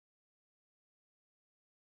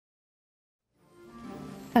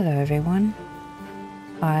Hello everyone.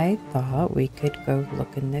 I thought we could go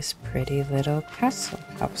look in this pretty little castle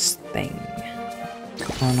house thing.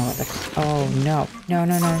 Oh no, oh no. No,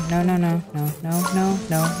 no, no, no, no, no, no, no, no,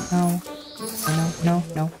 no, no. No, no,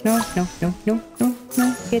 no, no, no, no, no, no,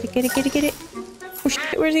 no. Get it, get it, get it, get it. Oh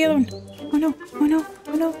shit, where's the other one? Oh no, oh no,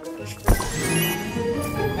 oh no.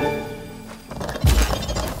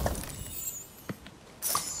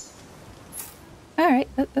 Alright,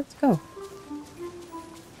 let's go.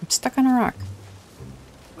 I'm stuck on a rock.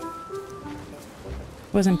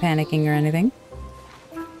 Wasn't panicking or anything.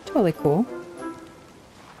 Totally cool.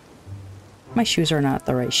 My shoes are not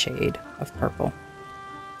the right shade of purple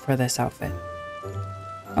for this outfit.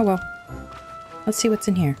 Oh well. Let's see what's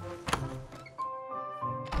in here.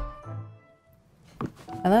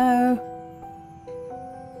 Hello?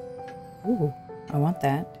 Ooh, I want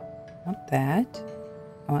that. I want that.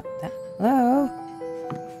 I want that. Hello?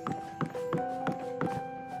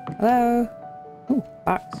 Hello? Ooh,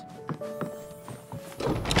 box.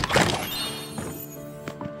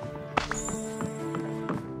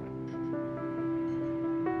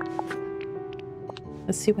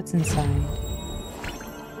 Let's see what's inside.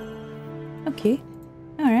 Okay.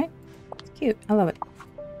 Alright. It's cute. I love it.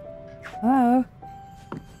 Hello?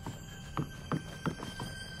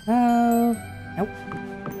 Hello? Nope.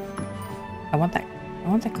 I want that. I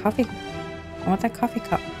want that coffee. I want that coffee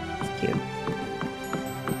cup. It's cute.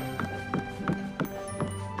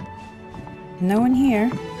 No one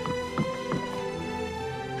here.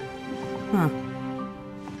 Huh.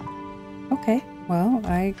 Okay. Well,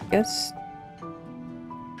 I guess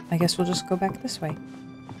we'll just go back this way.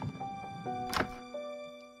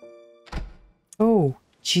 Oh,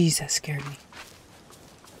 jeez, that scared me.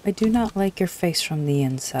 I do not like your face from the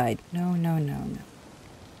inside. No, no, no, no.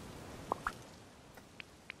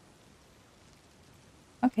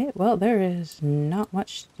 Okay, well, there is not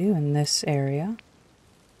much to do in this area.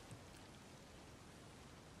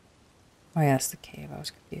 Oh yeah, that's the cave. I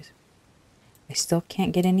was confused. I still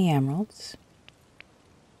can't get any emeralds.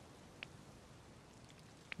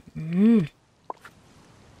 Why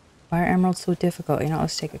are emeralds so difficult? You know,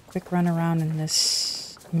 let's take a quick run around in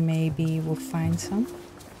this. Maybe we'll find some.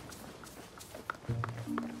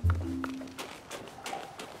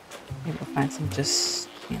 Maybe we'll find some just,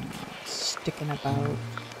 you know, sticking about.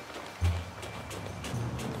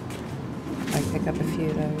 I pick up a few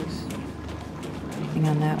of those. Anything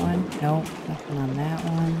on that one? Nope, nothing on that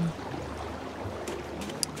one.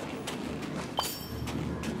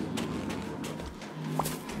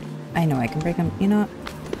 I know I can break them, you know,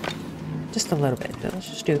 just a little bit. Let's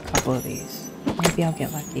just do a couple of these. Maybe I'll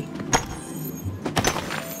get lucky.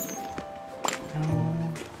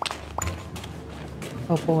 No.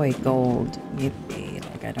 Oh boy, gold. Yippee.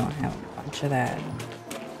 Like I don't have a bunch of that.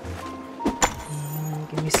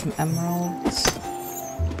 Give me some emeralds.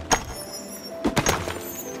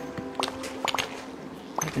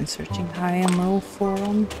 I've been searching high and low for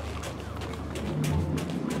them.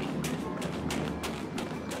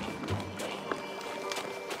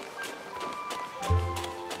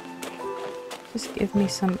 Just give me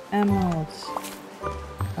some emeralds.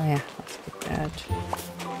 Oh yeah, let's get that.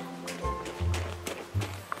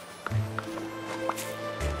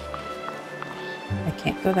 I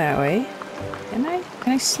can't go that way. Can I?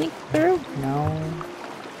 Can I sneak through? No.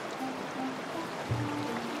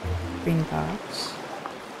 Green box.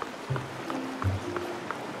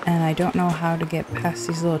 And I don't know how to get past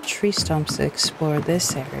these little tree stumps to explore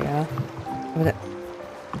this area.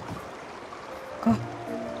 Oh.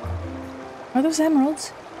 Are those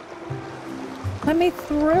emeralds? Let me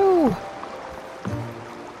through!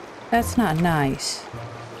 That's not nice.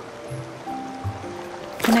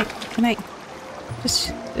 Can I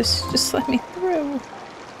just let me through?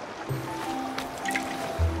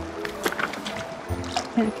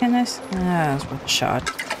 Can this? Ah, that was worth a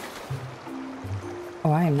shot.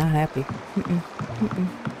 Oh, I am not happy.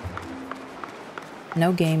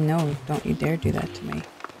 No game, no. Don't you dare do that to me.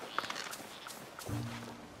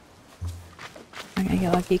 I'm gonna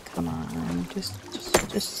get lucky. Come on. Just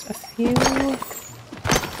a few.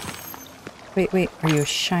 Wait. Are you a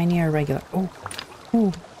shiny or regular? Oh.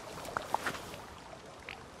 Ooh.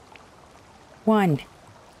 One.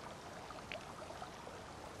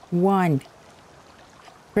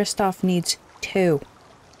 Kristoff needs 2.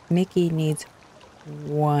 Mickey needs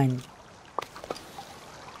 1.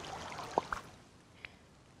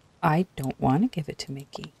 I don't want to give it to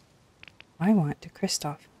Mickey. I want to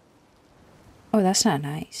Kristoff. Oh, that's not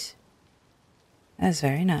nice. That's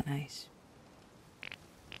very not nice.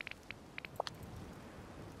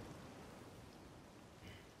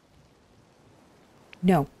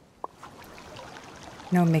 No.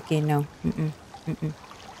 No, Mickey, no. Mm-mm. Mm-mm.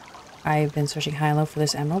 I've been searching high and low for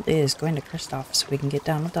this emerald. It is going to Kristoff so we can get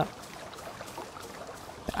Donald Duck.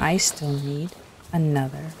 But I still need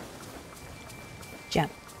another gem.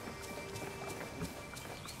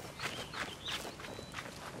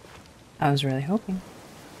 I was really hoping.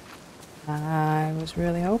 I was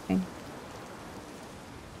really hoping.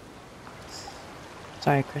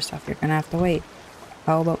 Sorry, Kristoff, you're gonna have to wait.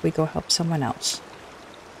 How about we go help someone else?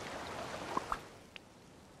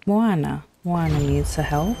 Moana. Moana needs a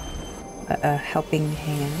help. A helping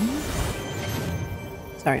hand.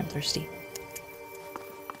 Sorry, I'm thirsty.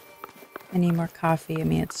 I need more coffee. I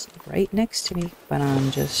mean, it's right next to me, but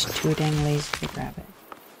I'm just too dang lazy to grab it.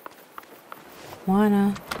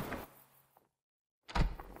 Moana.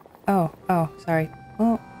 Oh, sorry.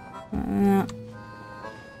 Oh.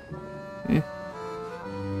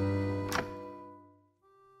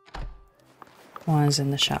 Moana's in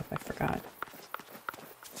the shop, I forgot.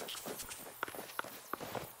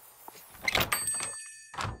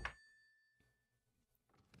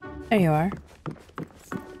 There you are.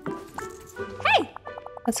 Hey!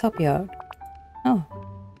 Let's help you out. Oh.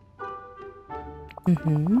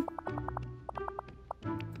 Mm-hmm.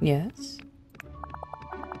 Yes.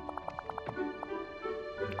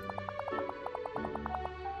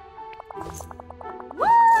 Woo!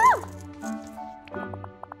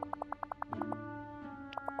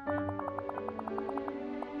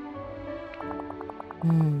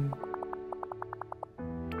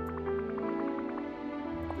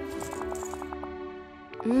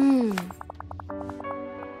 Hmm.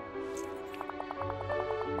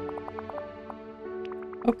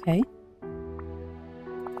 Okay.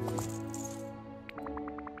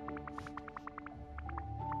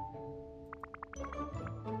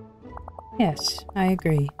 Yes, I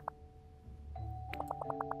agree.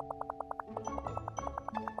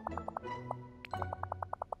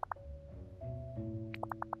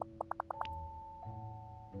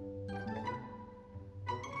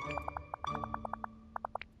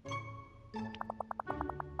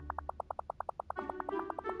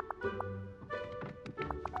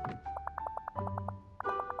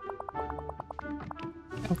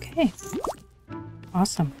 Okay.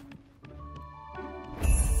 Awesome.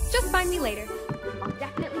 Just find me later. I'll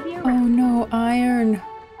definitely be Oh around. no, iron.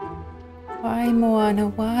 Why, Moana?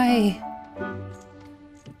 Why?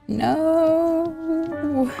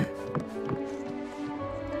 No.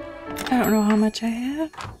 I don't know how much I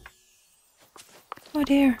have. Oh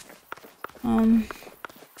dear. How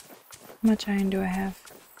much iron do I have?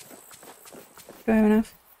 Do I have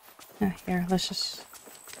enough? Here, let's just...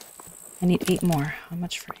 I need 8 more. How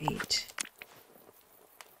much for 8?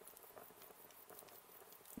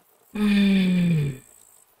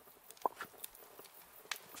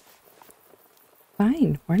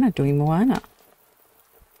 Fine, we're not doing Moana.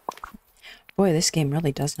 Boy, this game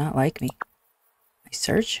really does not like me. I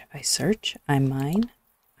search, I mine,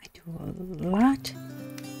 I do a lot,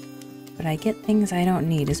 but I get things I don't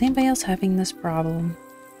need. Is anybody else having this problem?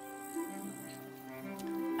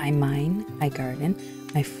 I mine, I garden,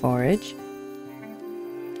 I forage.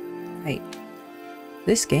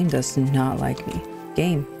 This game does not like me.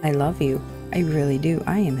 Game, I love you. I really do.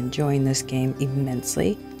 I am enjoying this game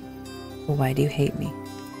immensely. But why do you hate me?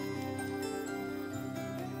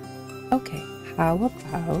 Okay, how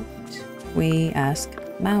about we ask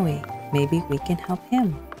Maui? Maybe we can help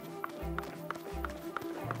him.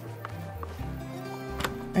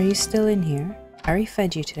 Are you still in here? I already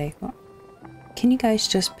fed you today. Well, can you guys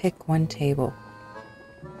just pick one table?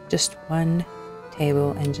 Just one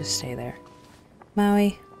table and just stay there.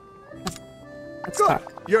 Maui, let's Good.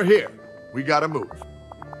 talk. You're here. We gotta move.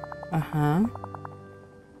 Uh-huh.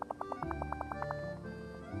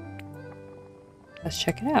 Let's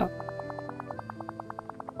check it out.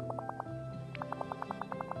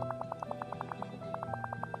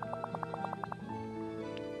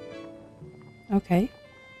 Okay.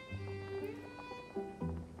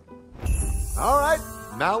 All right,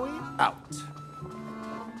 Maui out.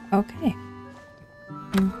 Okay.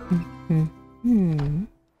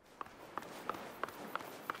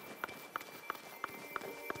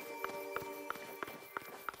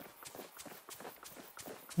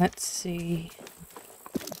 Let's see.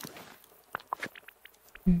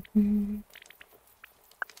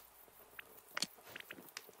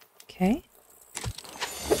 Okay.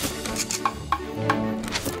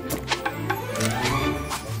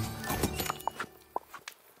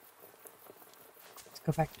 Let's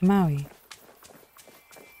go back to Maui.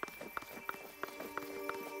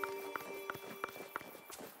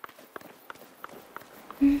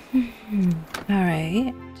 All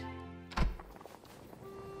right.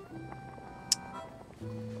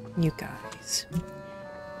 You guys.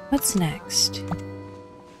 What's next?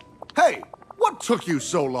 Hey, what took you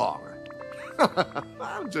so long?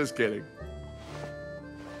 I'm just kidding.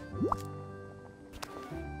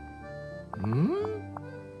 Hmm?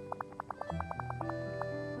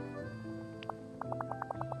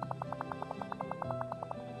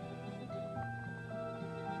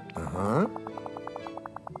 Uh-huh.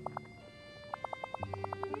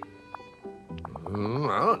 I don't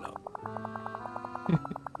know.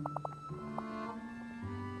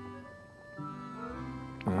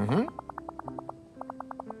 Mm-hmm.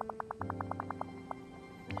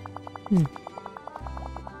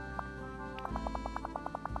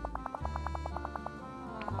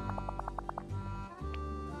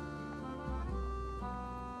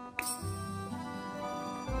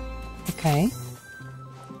 Okay.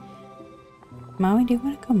 Maui, do you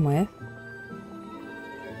want to come with?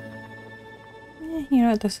 You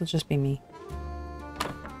know what? This will just be me.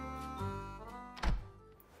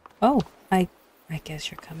 Oh, I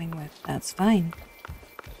guess you're coming with. That's fine.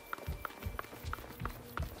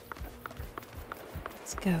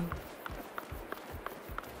 Let's go.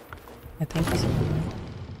 I think so.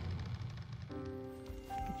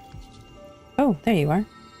 Oh, there you are.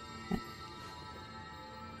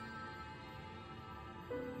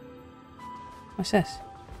 What's this?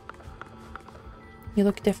 You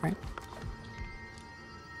look different.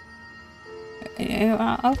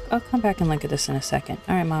 I'll come back and look at this in a second.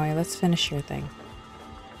 Alright, Maui, let's finish your thing.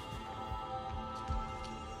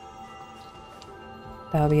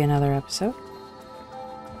 That'll be another episode.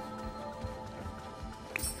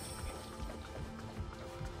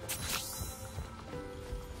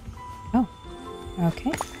 Oh,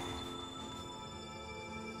 okay.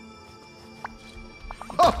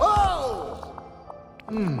 Ho ho!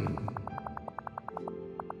 Hmm.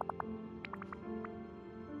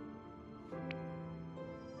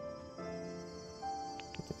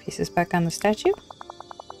 Put the pieces back on the statue.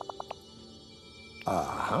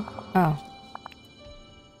 Uh-huh. Oh.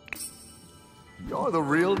 You're the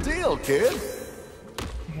real deal, kid.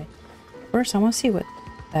 Okay. First, I want to see what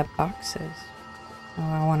that box is. Oh,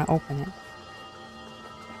 I want to open it.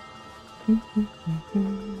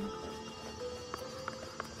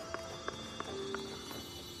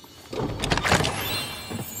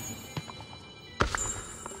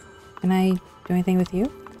 Can I do anything with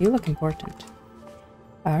you? You look important.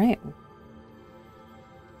 Alright.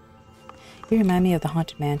 You remind me of the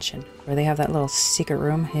Haunted Mansion, where they have that little secret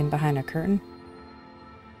room hidden behind a curtain.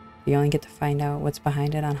 You only get to find out what's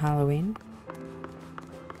behind it on Halloween.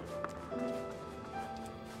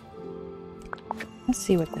 Let's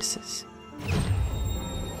see what this is.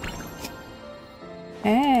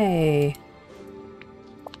 Hey!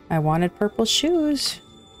 I wanted purple shoes.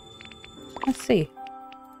 Let's see.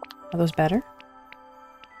 Are those better?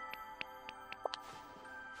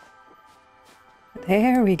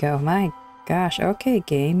 There we go. My gosh. Okay,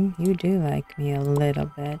 game. You do like me a little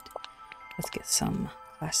bit. Let's get some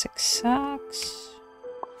classic socks.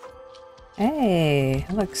 Hey,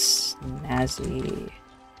 that looks snazzy.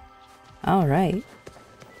 Alright.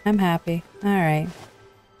 I'm happy. Alright.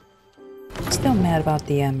 Still mad about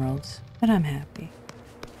the emeralds, but I'm happy.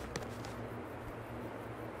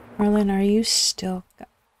 Marlon, are you still... How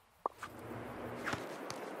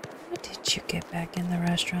did you get back in the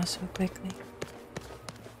restaurant so quickly?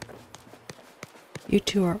 You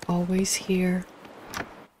two are always here.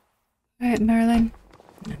 Alright, Marlon.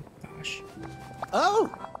 Oh, gosh. Oh,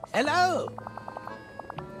 hello.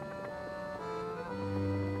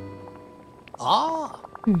 Ah.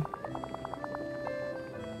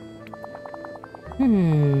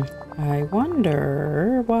 I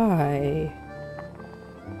wonder why.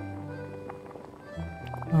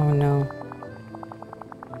 Oh no.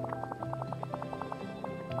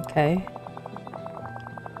 Okay.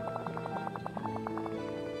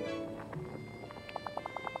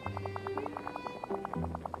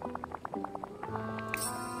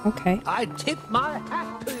 Okay. I tip my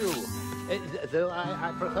hat to you, though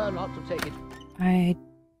I prefer not to take it. I'm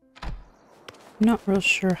not real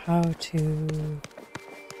sure how to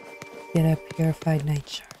get a purified night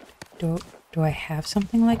shard. Do I have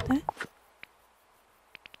something like that?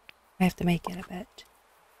 I have to make it, I bet.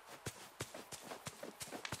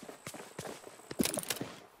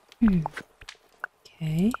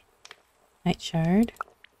 Okay. Night shard.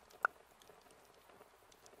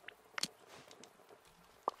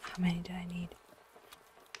 How many do I need?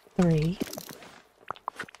 3.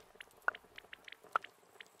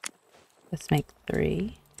 Let's make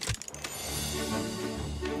 3.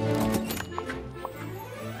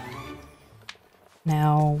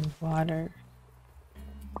 Now water.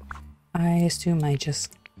 I assume I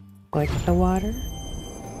just Like the water?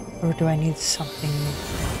 Or do I need something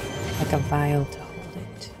like a vial to hold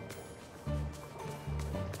it?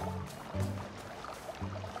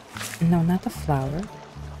 No, not the flower.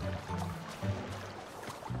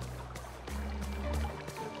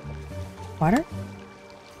 Water?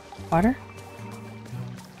 Water?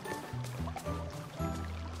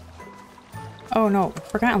 Oh no,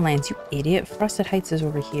 Forgotten Lands, you idiot. Frosted Heights is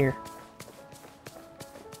over here.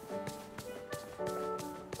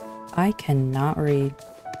 I cannot read.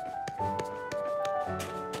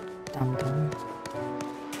 Dum dum.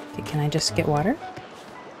 Okay, can I just get water?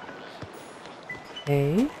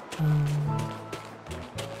 Okay. How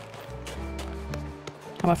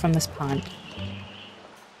about from this pond?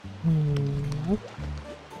 Nope.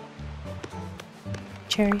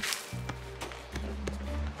 Cherry.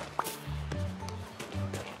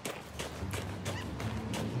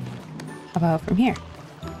 How about from here?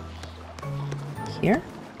 Here?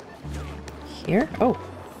 Here? Oh,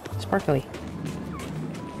 sparkly.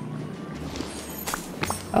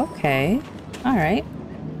 Okay. Alright.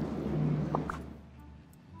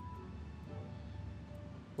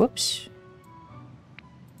 Whoops.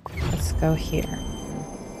 Let's go here.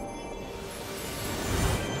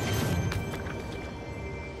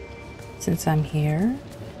 Since I'm here.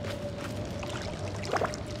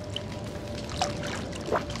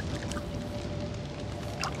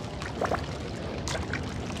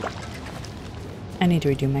 I need to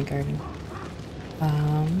redo my garden.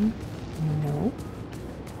 No.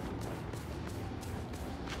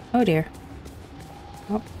 Oh dear.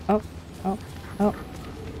 Oh, oh, oh, oh.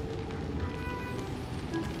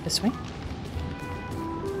 This way?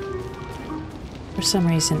 For some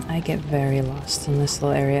reason, I get very lost in this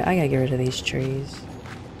little area. I gotta get rid of these trees.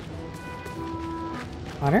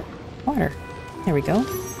 Water? Water. There we go.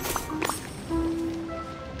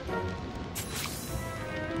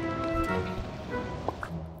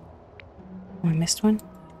 Oh, I missed one.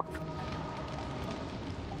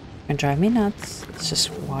 Gonna drive me nuts. Let's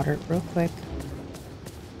just water it real quick.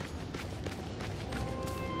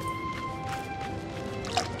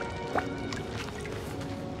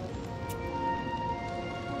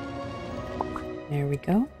 There we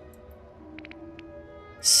go.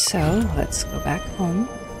 So, let's go back home.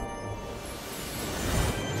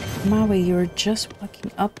 Maui, you were just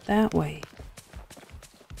walking up that way.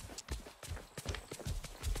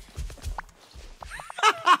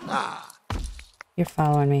 You're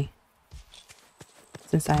following me.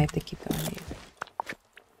 Since I have to keep going to you.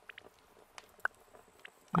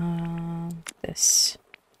 This.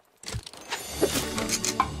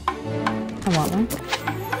 I want one.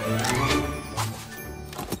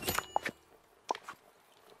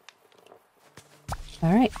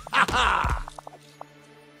 All right.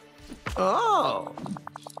 Oh.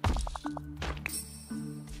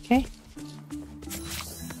 Okay.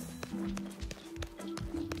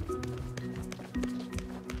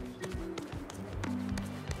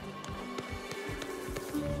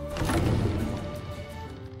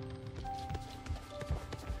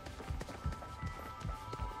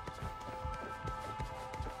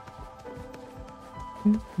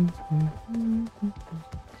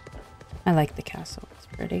 I like the castle. It's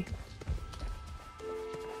pretty.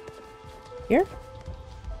 Here?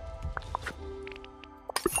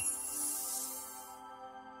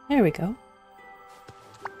 There we go.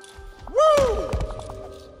 Woo!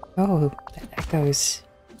 Oh, that echoes.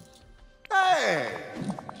 Hey!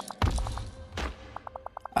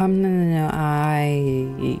 No,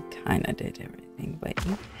 I kind of did everything, but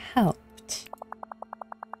you helped.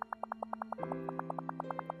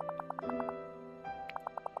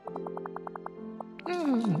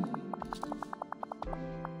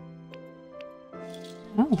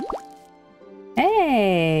 Oh.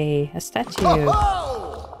 Hey, a statue.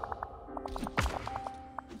 Oh!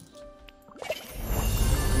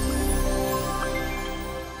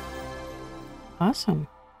 Awesome.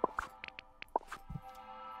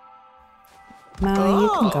 Maui, you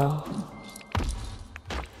can go.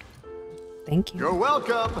 Thank you. You're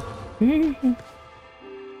welcome.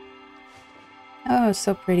 Oh, it's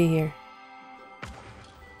so pretty here.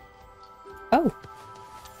 Oh.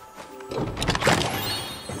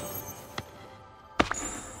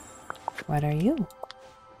 What are you?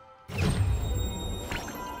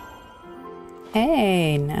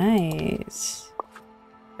 Hey, nice.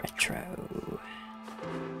 Retro.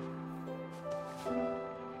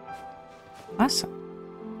 Awesome.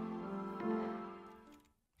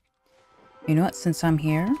 You know what? Since I'm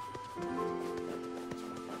here,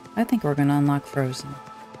 I think we're gonna unlock Frozen.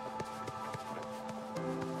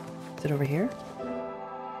 Is it over here?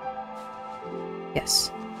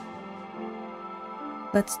 Yes.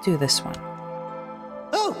 Let's do this one.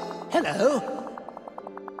 Oh, hello.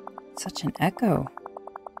 Such an echo.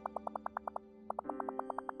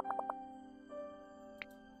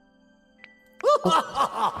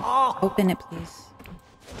 Open it, please.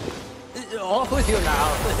 Off with you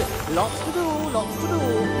now. Lots to do, lots to do.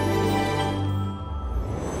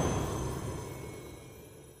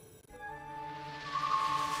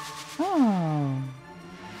 Oh.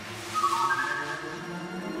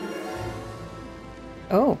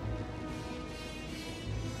 Oh.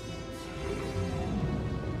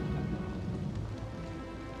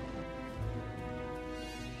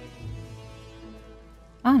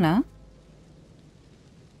 Anna?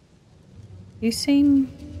 You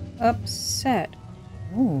seem upset.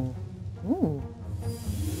 Ooh. Ooh.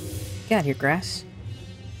 Get out of here, grass.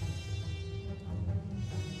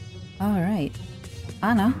 Alright.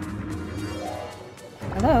 Anna?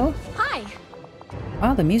 Hello? Hi.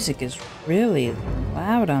 Wow, the music is really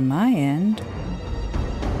loud on my end.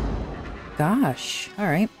 Gosh.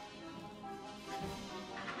 Alright.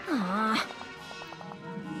 Aw.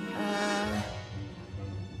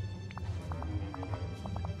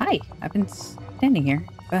 Hi. I've been standing here.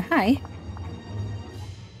 But hi.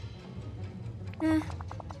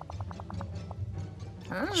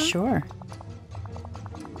 Sure.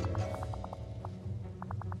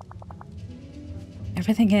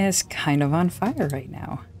 Everything is kind of on fire right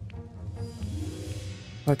now.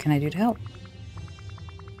 What can I do to help?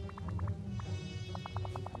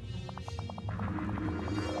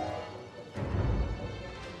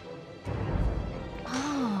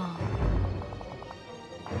 Oh.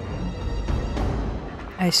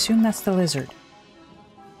 I assume that's the lizard.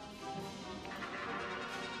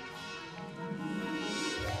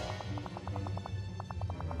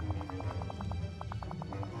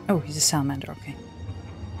 Oh, he's a salamander, okay.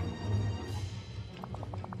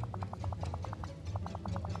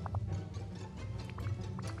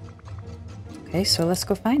 Okay, so let's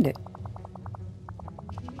go find it.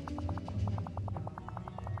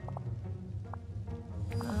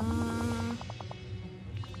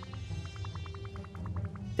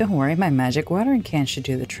 Don't worry, my magic watering can should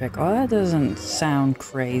do the trick. Oh, that doesn't sound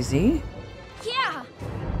crazy. Yeah.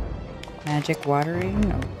 Magic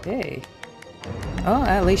watering? Okay. Oh,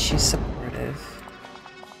 at least she's supportive.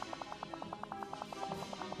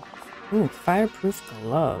 Ooh, fireproof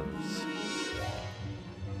gloves.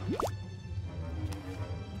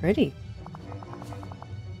 Pretty.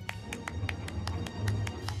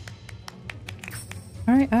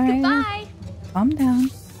 Alright, alright. Goodbye. Calm down.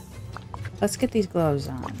 Let's get these gloves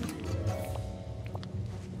on.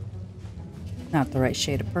 Not the right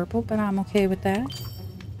shade of purple, but I'm okay with that.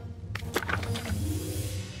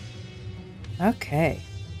 Okay.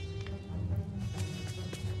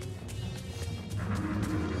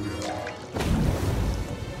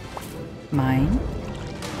 Mine.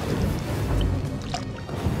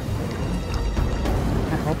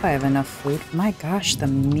 I hope I have enough food. My gosh, the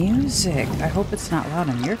music. I hope it's not loud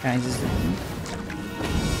on your guys' end.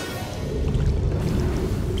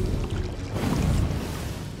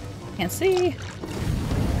 Can't see.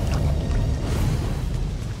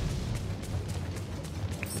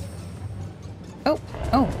 Oh,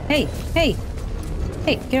 oh, hey, hey,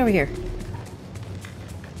 hey, get over here.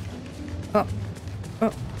 Oh,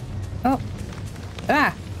 oh, oh,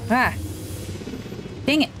 ah, ah.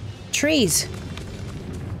 Dang it, trees.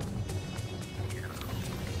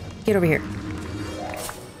 Get over here.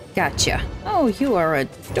 Gotcha. Oh, you are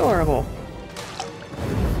adorable.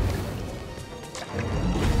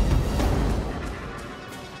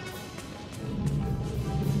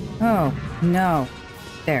 Oh, no.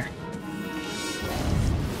 There.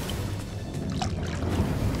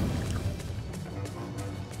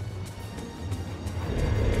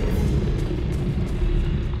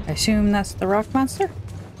 I assume that's the rock monster?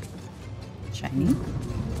 Shiny.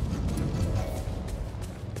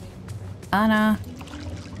 Anna.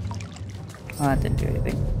 Oh, that didn't do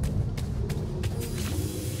anything.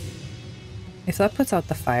 If that puts out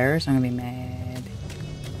the fires, I'm gonna be mad.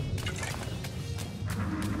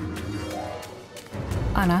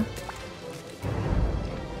 Anna.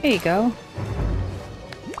 Here you go.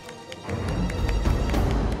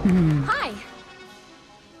 Hi.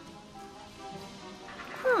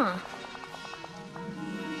 Huh.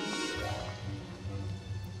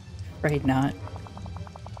 Afraid not.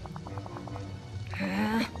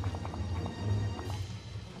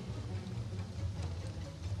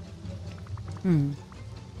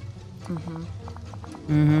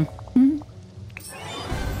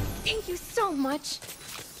 Thank you so much.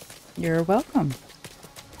 You're welcome.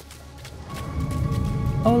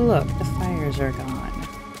 Oh look, the fires are gone.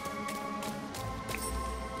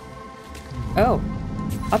 Oh,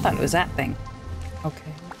 I thought it was that thing.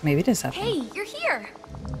 Okay, maybe it is that thing. Hey, you're here.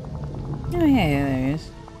 Oh, yeah, there he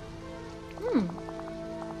is.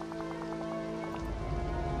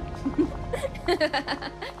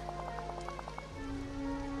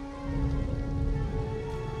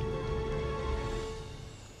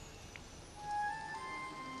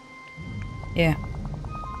 Yeah.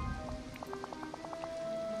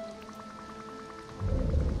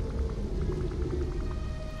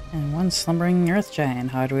 And one slumbering earth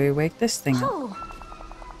giant. How do we wake this thing up? Oh,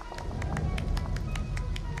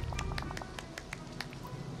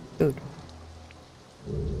 Food.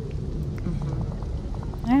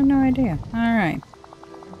 I have no idea. Alright.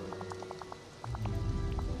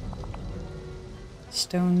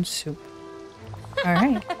 Stone soup.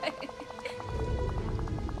 Alright.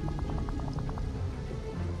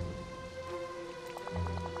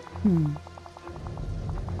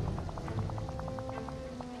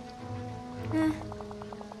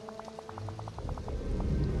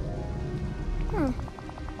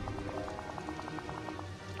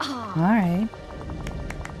 Alright.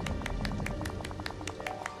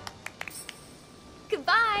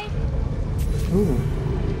 goodbye. Ooh.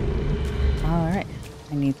 Alright.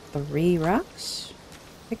 I need 3 rocks.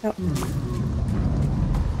 Pick up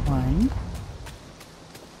 1.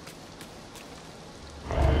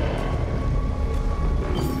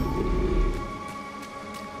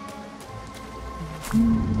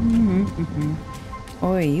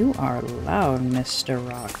 Boy, you are loud, Mr.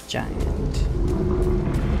 Rock Giant.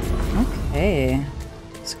 Okay.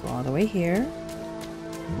 Let's go all the way here.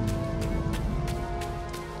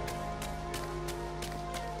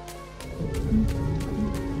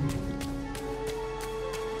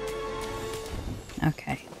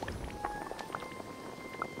 Okay.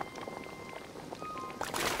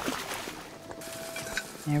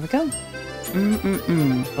 There we go.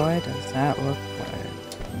 Boy, does that look good.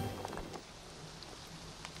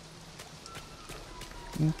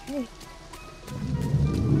 Okay.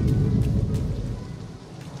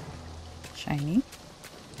 Shiny.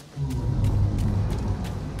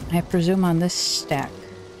 I presume on this stack.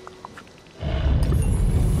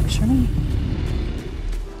 Works for me.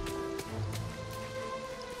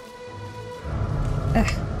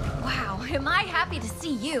 Ugh. Wow, am I happy to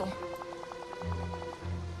see you.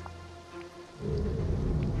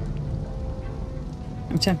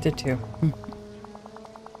 I'm tempted to.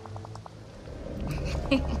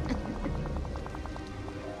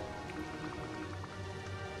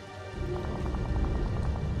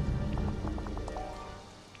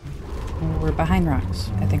 We're behind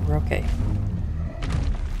rocks. I think we're okay.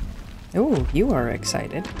 Oh, you are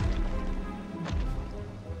excited.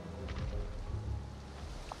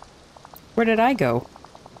 Where did I go?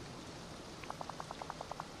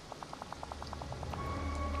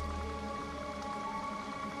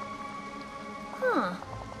 Huh.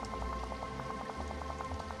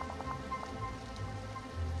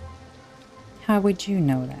 How would you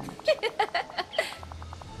know that?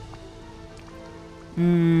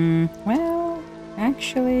 Well,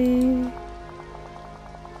 actually...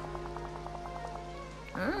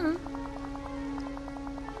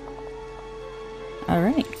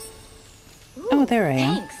 Alright. Oh, there I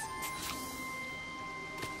am. Thanks.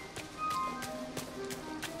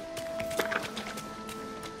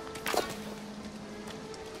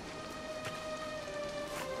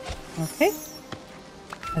 Okay.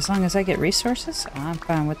 As long as I get resources, I'm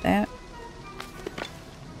fine with that.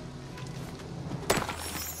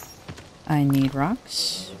 I need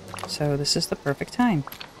rocks, so this is the perfect time.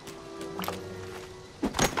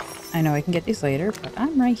 I know I can get these later, but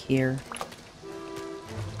I'm right here.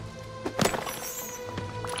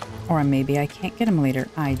 Or maybe I can't get them later.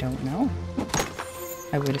 I don't know.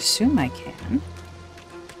 I would assume I can.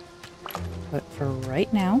 But for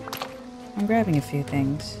right now, I'm grabbing a few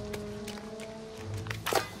things.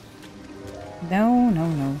 No, no,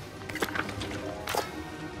 no.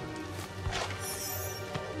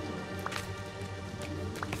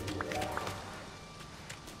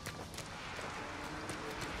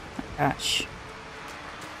 Gosh.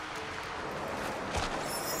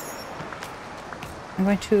 I'm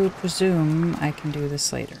going to presume I can do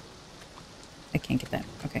this later. I can't get that.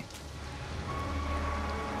 Okay.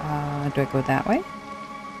 Do I go that way?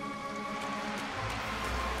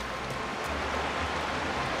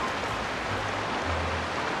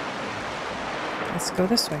 Let's go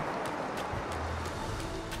this way.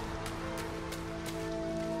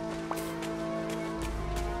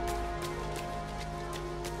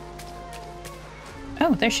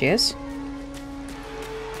 Oh, there she is.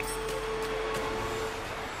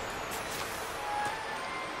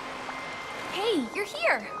 Hey, you're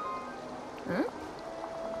here. Huh?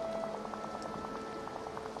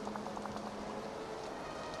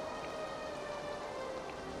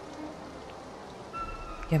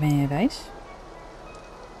 You have any advice?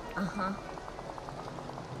 Uh-huh.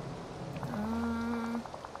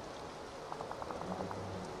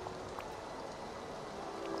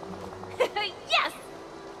 Yes!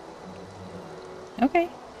 Okay.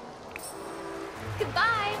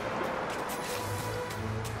 Goodbye!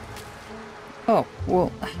 Oh,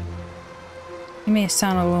 well, you may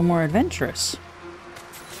sound a little more adventurous.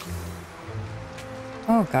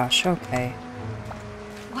 Oh gosh, okay.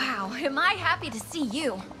 Wow, am I happy to see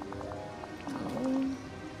you. Oh,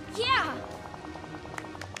 yeah!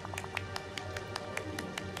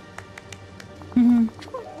 Mm-hmm.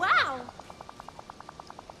 Wow!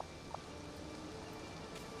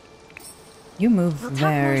 You move We'll talk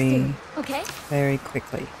more soon, very, okay? very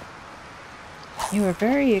quickly. You are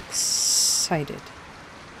very excited.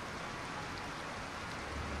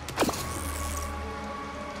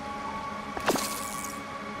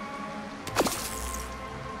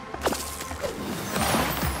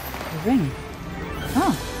 A ring.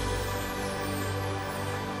 Oh.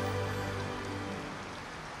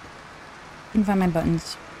 Can find my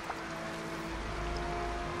buttons.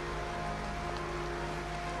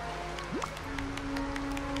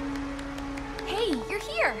 Hey, you're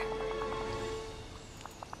here!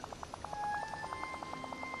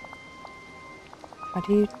 How'd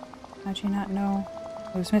you not know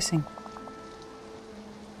I was missing?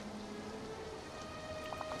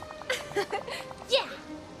 Yeah!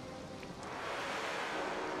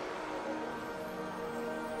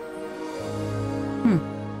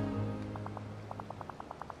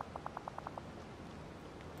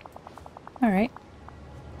 All right.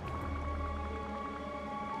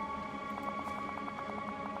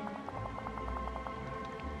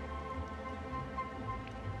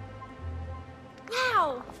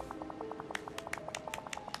 Wow!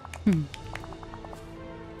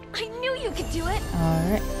 I knew you could do it! All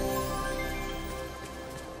right.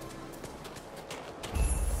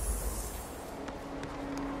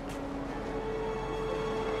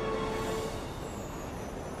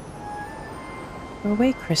 Go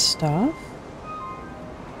away, Kristoff.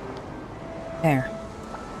 There.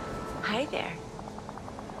 Hi there.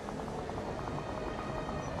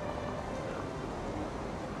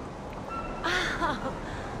 Oh,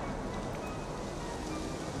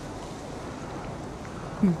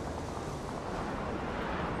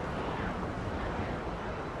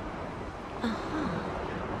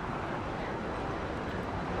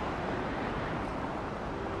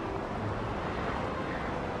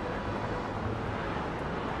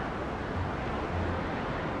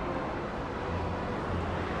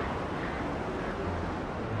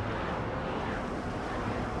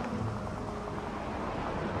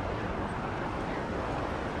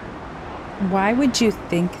 Why would you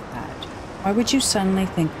think that? Why would you suddenly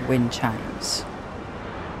think wind chimes?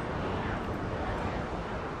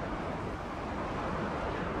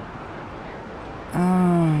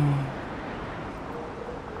 Oh.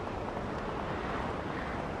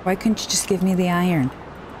 Why couldn't you just give me the iron? Do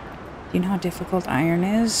you know how difficult iron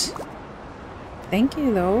is? Thank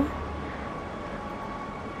you, though.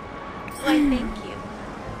 why, thank you.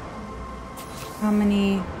 How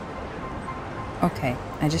many? Okay,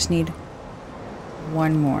 I just need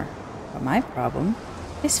one more. But my problem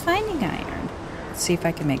is finding iron. Let's see if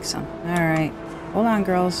I can make some. Alright. Hold on,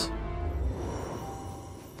 girls.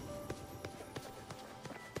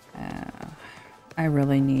 I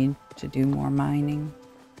really need to do more mining.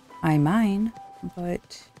 I mine,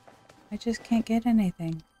 but I just can't get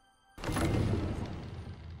anything.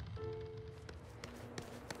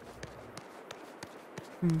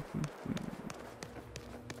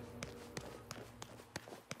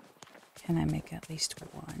 Can I make at least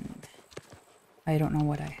one? I don't know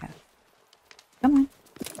what I have. Come on.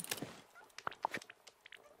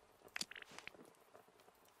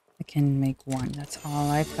 I can make one. That's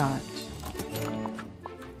all I've got.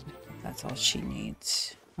 That's all she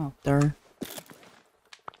needs. Oh, there.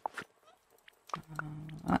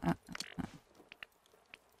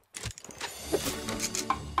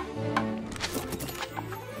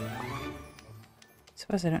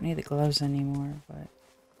 Suppose I don't need the gloves anymore, but...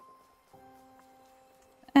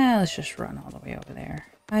 let's just run all the way over there.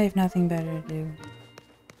 I have nothing better to do.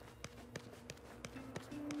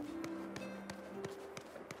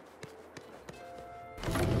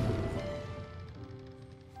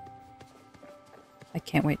 I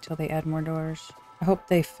can't wait till they add more doors. I hope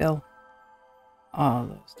they fill all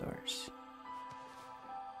those doors.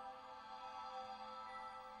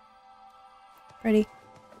 Ready?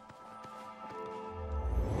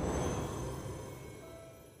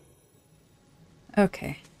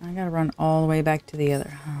 Okay, I gotta run all the way back to the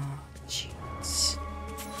other. Oh, jeez.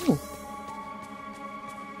 Ooh.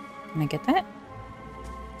 Can I get that?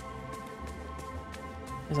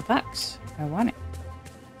 There's a box. I want it.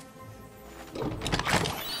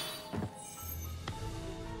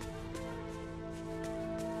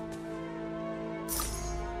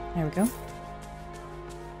 There we go.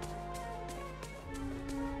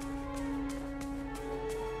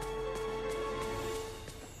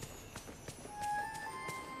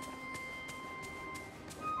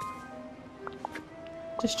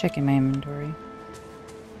 Just checking my inventory.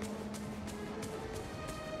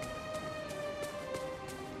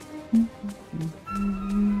 Am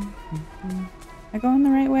I going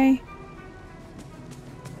the right way?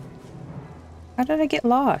 How did I get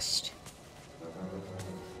lost?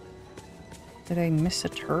 Did I miss a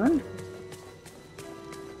turn?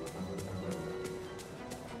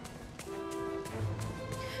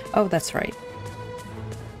 Oh, that's right.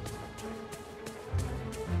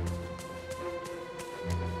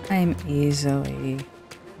 I'm easily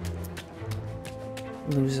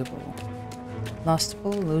losable.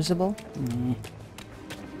 Lostable? Losable? Meh.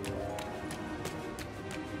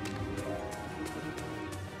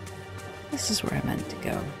 This is where I meant to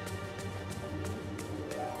go.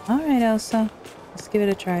 Alright, Elsa. Let's give it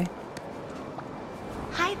a try.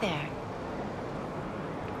 Hi there.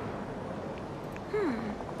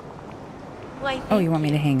 Why, Oh, you want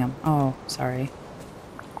me to hang him? Oh, sorry.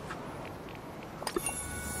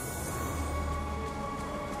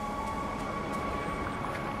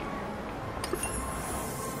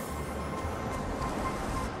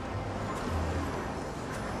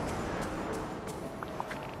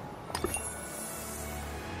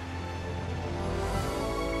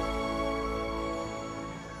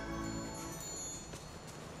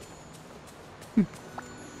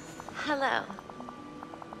 Hello.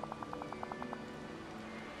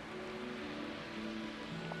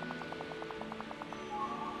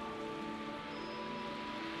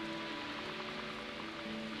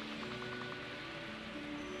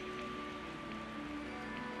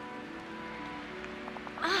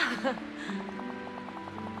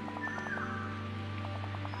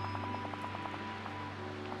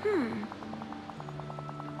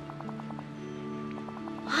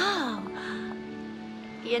 Wow.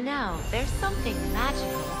 You know, there's something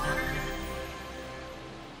magical about it.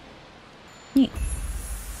 Neat.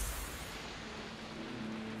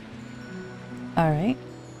 Alright.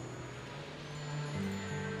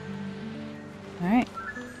 Alright.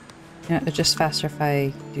 You know, it's just faster if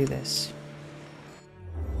I do this.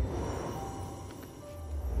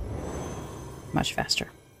 Much faster.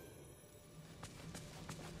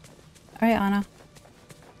 Alright, Anna.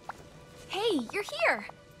 Hey, you're here.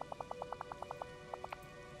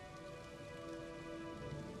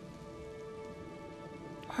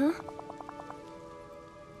 Huh?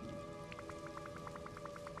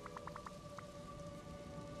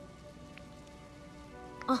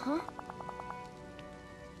 Uh-huh.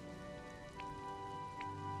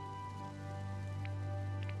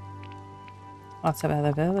 Lots of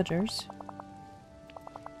other villagers.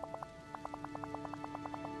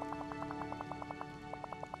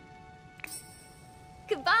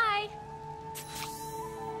 Goodbye.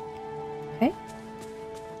 Okay.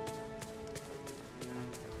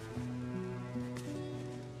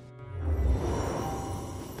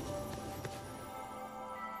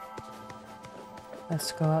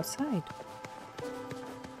 Let's go outside.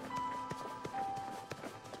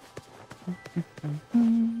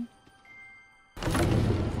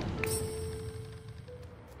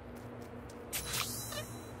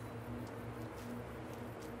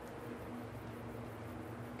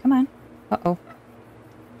 Come on. Uh-oh.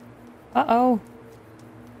 Uh-oh.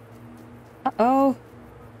 Uh-oh.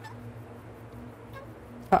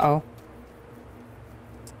 Uh-oh.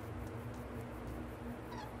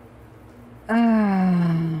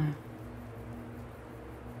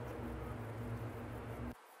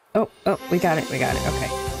 Oh, we got it, okay.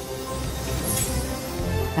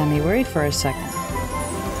 Had me worried for a second.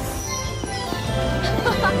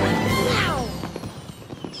 Wow.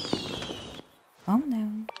 Calm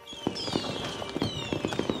down.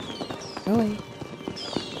 Go away.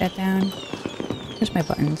 Put that down. Here's my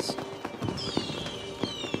buttons.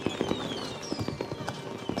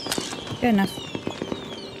 Good enough.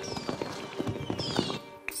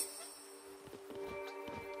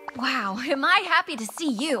 Wow, am I happy to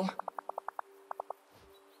see you.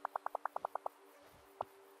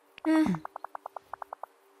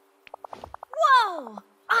 Whoa!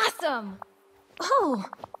 Awesome! Oh!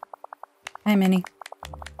 Hi, Minnie.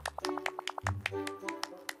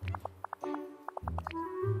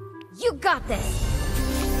 You got this!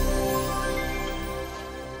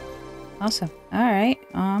 Awesome. Alright,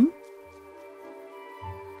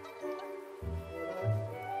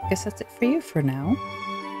 guess that's it for you for now.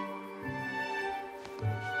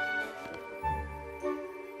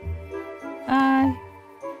 Bye.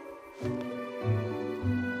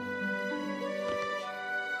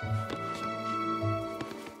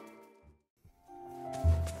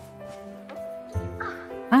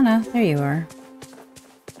 Anna, there you are.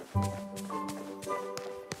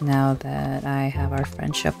 Now that I have our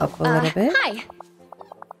friendship up a little bit. Hi.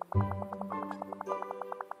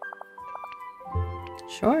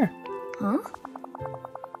 Sure. Huh?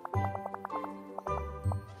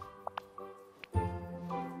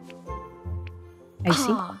 I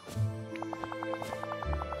see. Aw.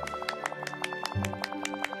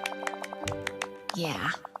 Yeah.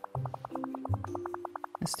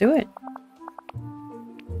 Let's do it.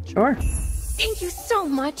 Sure. Thank you so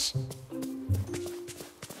much.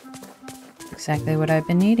 Exactly what I've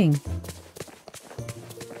been needing.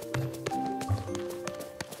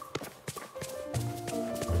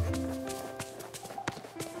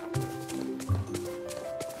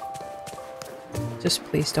 Just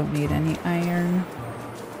please don't need any iron.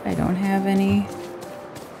 I don't have any.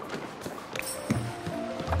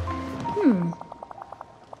 Oh.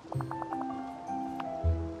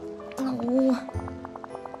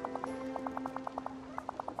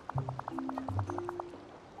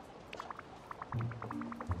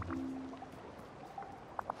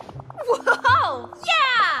 Whoa!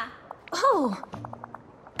 Yeah! Oh.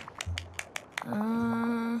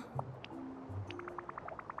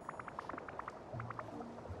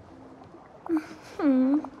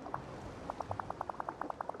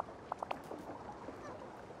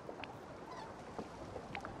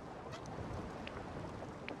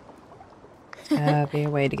 Be a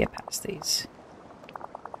way to get past these.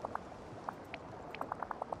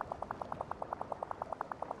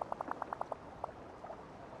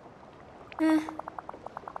 All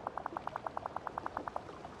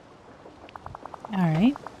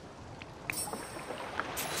right.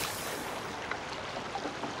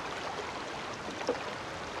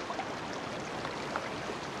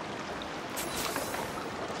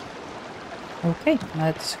 Okay,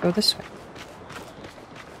 let's go this way.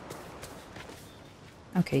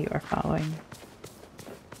 Okay, you are following.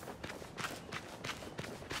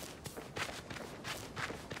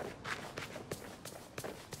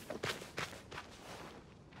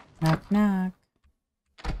 Knock, knock.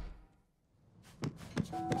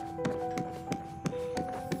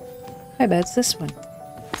 I bet it's this one.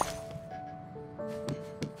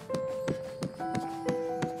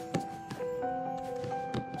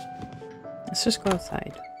 Let's just go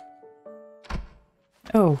outside.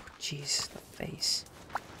 Oh, jeez, the face.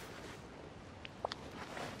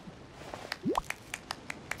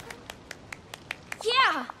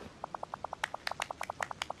 Yeah!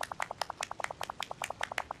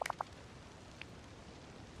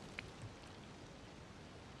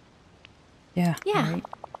 Yeah. Yeah. Right.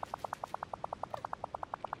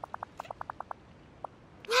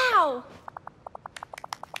 Wow!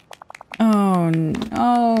 Oh,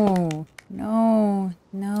 no. No,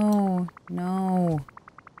 no, no.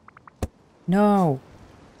 No.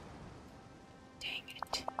 Dang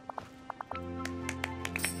it.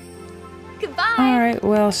 Goodbye! Alright,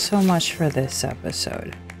 well, so much for this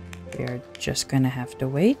episode. We are just gonna have to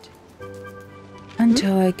wait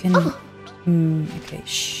until I can... okay,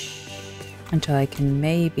 shh. Until I can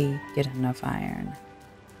maybe get enough iron.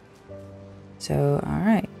 So,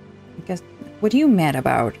 alright. I guess... What are you mad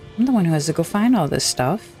about? I'm the one who has to go find all this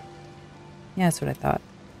stuff. Yeah, that's what I thought.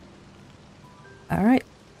 Alright.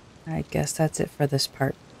 I guess that's it for this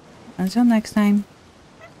part. Until next time.